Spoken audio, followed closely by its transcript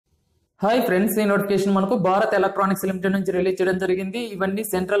Hi friends, ఈ notification మనకు Bharat electronics limited నుంచి రిలీజ్ చేయడం జరిగింది. ఇవన్నీ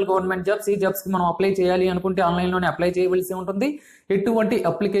సెంట్రల్ గవర్నమెంట్ జాబ్స్. ఈ జాబ్స్ కి మనం అప్లై చేయాలి అనుకుంటే ఆన్లైన్ లోనే అప్లై చేయవలసి ఉంటుంది. ఎటువంటి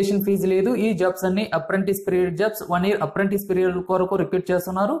అప్లికేషన్ ఫీజు లేదు. ఈ జాబ్స్ అన్ని apprentice period jobs. 1 year apprentice period కొరకు రిక్రూట్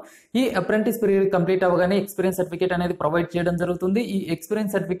చేస్తున్నారు. ఈ అప్రెంటిస్ పీరియడ్ కంప్లీట్ అవ్వగానే ఎక్స్పీరియన్స్ సర్టిఫికేట్ అనేది ప్రొవైడ్ చేయడం జరుగుతుంది. ఈ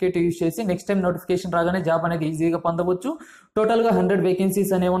ఎక్స్పీరియన్స్ సర్టిఫికేట్ యూజ్ చేసి నెక్స్ట్ టైం నోటిఫికేషన్ రాగానే జాబ్ అనేది ఈజీగా పొందవచ్చు. టోటల్ గా 100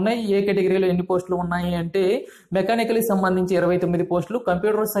 వేకెన్సీస్ అనేవి ఉన్నాయి. ఏ కేటగిరీలో ఎన్ని పోస్టులు ఉన్నాయి అంటే మెకానికల్ సంబంధించి 29 పోస్టులు,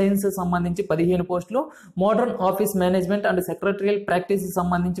 కంప్యూటర్ సైన్స్ సంబంధించి 15 పోస్టులు, modern office management and secretarial practice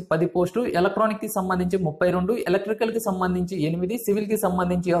సంబంధించి 10 పోస్టులు, ఎలక్ట్రానిక్ కి సంబంధించి 32, ఎలక్ట్రికల్ కి సంబంధించి 8, సివిల్ కి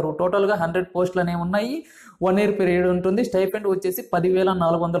సంబంధించి 6. టోటల్ గా 100 పోస్టులు అనేవి ఉన్నాయి. 1 year పీరియడ్ ఉంటుంది. స్టైపెండ్ వచ్చేసి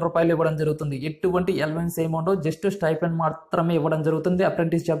 10,400 రూపాయలు ఇవ్వడం జరుగుతుంది. ఎటువంటి అలవెన్స్ ఏమి ఉండవు, జస్ట్ స్టైపెండ్ మాత్రమే ఇవ్వడం జరుగుతుంది.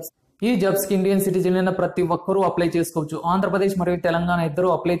 Apprentice jobs. ఈ జాబ్స్ కి ఇండియన్ సిటిజన్ అయిన ప్రతి ఒక్కరూ అప్లై చేసుకోవచ్చు. ఆంధ్రప్రదేశ్ మరియు తెలంగాణ ఇద్దరు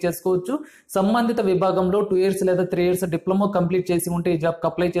అప్లై చేసుకోవచ్చు. సంబంధిత విభాగంలో 2 years లేదా 3 years డిప్లొమా కంప్లీట్ చేసి ఉంటే ఈ జాబ్ కి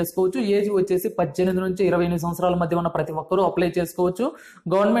అప్లై చేసుకోవచ్చు. ఏజ్ వచ్చేసి 18 నుంచి 28 సంవత్సరాల మధ్య ఉన్న ప్రతి ఒక్కరూ అప్లై చేసుకోవచ్చు.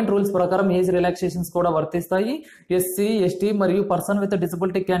 గవర్నమెంట్ రూల్స్ ప్రకారం ఏజ్ రిలాక్సేషన్స్ కూడా వర్తిస్తాయి. ఎస్సీ, ఎస్టీ మరియు పర్సన్ విత్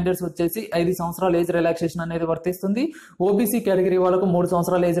డిసబిలిటీ క్యాండిడేట్స్ వచ్చేసి 5 సంవత్సరాల ఏజ్ రిలాక్సేషన్ అనేది వర్తిస్తుంది. ఓబీసీ కేటగిరీ వాళ్ళకు 3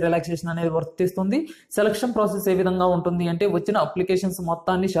 సంవత్సరాల ఏజ్ రిలాక్సేషన్ అనేది వర్తిస్తుంది. సెలక్షన్ ప్రాసెస్ ఏ విధంగా ఉంటుంది అంటే వచ్చిన అప్లికేషన్స్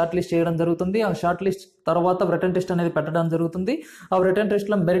మొత్తాన్ని షార్ట్ లిస్ట్ చేయడం జరుగుతుంది. ఆ షార్ట్ లిస్ట్ తర్వాత రిటర్న్ టెస్ట్ అనేది పెట్టడం జరుగుతుంది. ఆ రిటర్న్ టెస్ట్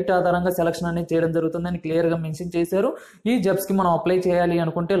లో మెరిట్ ఆధారంగా సెలక్షన్ అనేది చేయడం జరుగుతుంది అని క్లియర్ గా మెన్షన్ చేశారు. ఈ జాబ్స్ కి మనం అప్లై చేయాలి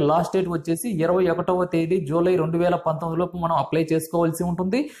అనుకుంటే లాస్ట్ డేట్ వచ్చేసి 21వ తేదీ జూలై 2019 లోపు మనం అప్లై చేసుకోవాల్సి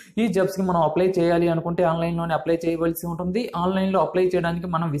ఉంటుంది. ఈ జాబ్స్ కి మనం అప్లై చేయాలి అనుకుంటే ఆన్లైన్ లోనే అప్లై చేయవలసి ఉంటుంది. ఆన్లైన్ లో అప్లై చేయడానికి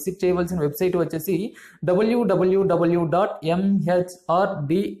మనం విజిట్ చేయవలసిన వెబ్సైట్ వచ్చేసి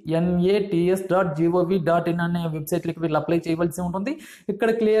www.mhrDNATS.gov.in అనే వెబ్సైట్ కి వీళ్ళు అప్లై చేయవలసి ఉంటుంది. ఇక్కడ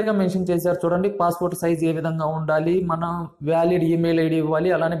క్లియర్ గా మెన్షన్ చేశారు చూడండి. పాస్పోర్ట్ సైజ్ ఏ విధంగా ఉండాలి, మన వ్యాలిడ్ ఈమెయిల్ ఐడి ఇవ్వాలి,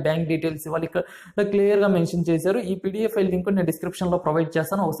 అలానే బ్యాంక్ డీటెయిల్స్ ఇవ్వాలి. ఇక్కడ క్లియర్ గా మెన్షన్ చేశారు. ఈ పీడిఎఫ్ ఫైల్ లింక్ నేను డిస్క్రిప్షన్ లో ప్రొవైడ్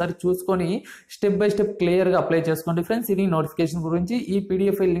చేస్తాను. ఒకసారి చూసుకొని స్టెప్ బై స్టెప్ క్లియర్ గా అప్లై చేసుకోండి ఫ్రెండ్స్. ఇది నోటిఫికేషన్ గురించి ఈ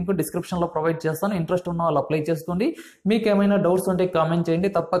పీడిఎఫ్ ఫైల్ లింక్ డిస్క్రిప్షన్ లో ప్రొవైడ్ చేస్తాను. ఇంట్రెస్ట్ ఉన్న వాళ్ళు అప్లై చేసుకోండి. మీకు ఏమైనా డౌట్స్ ఉంటే కామెంట్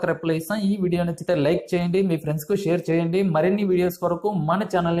చేయండి, తప్పక రిప్లై ఇస్తాను. ఈ వీడియో నచ్చితే లైక్ చేయండి, మీ ఫ్రెండ్స్ కు షేర్ చేయండి. మరిన్ని వీడియోస్ కొరకు మన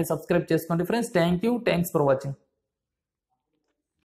ఛానల్ ని సబ్స్క్రైబ్ చేసుకోండి ఫ్రెండ్స్. Thanks for watching.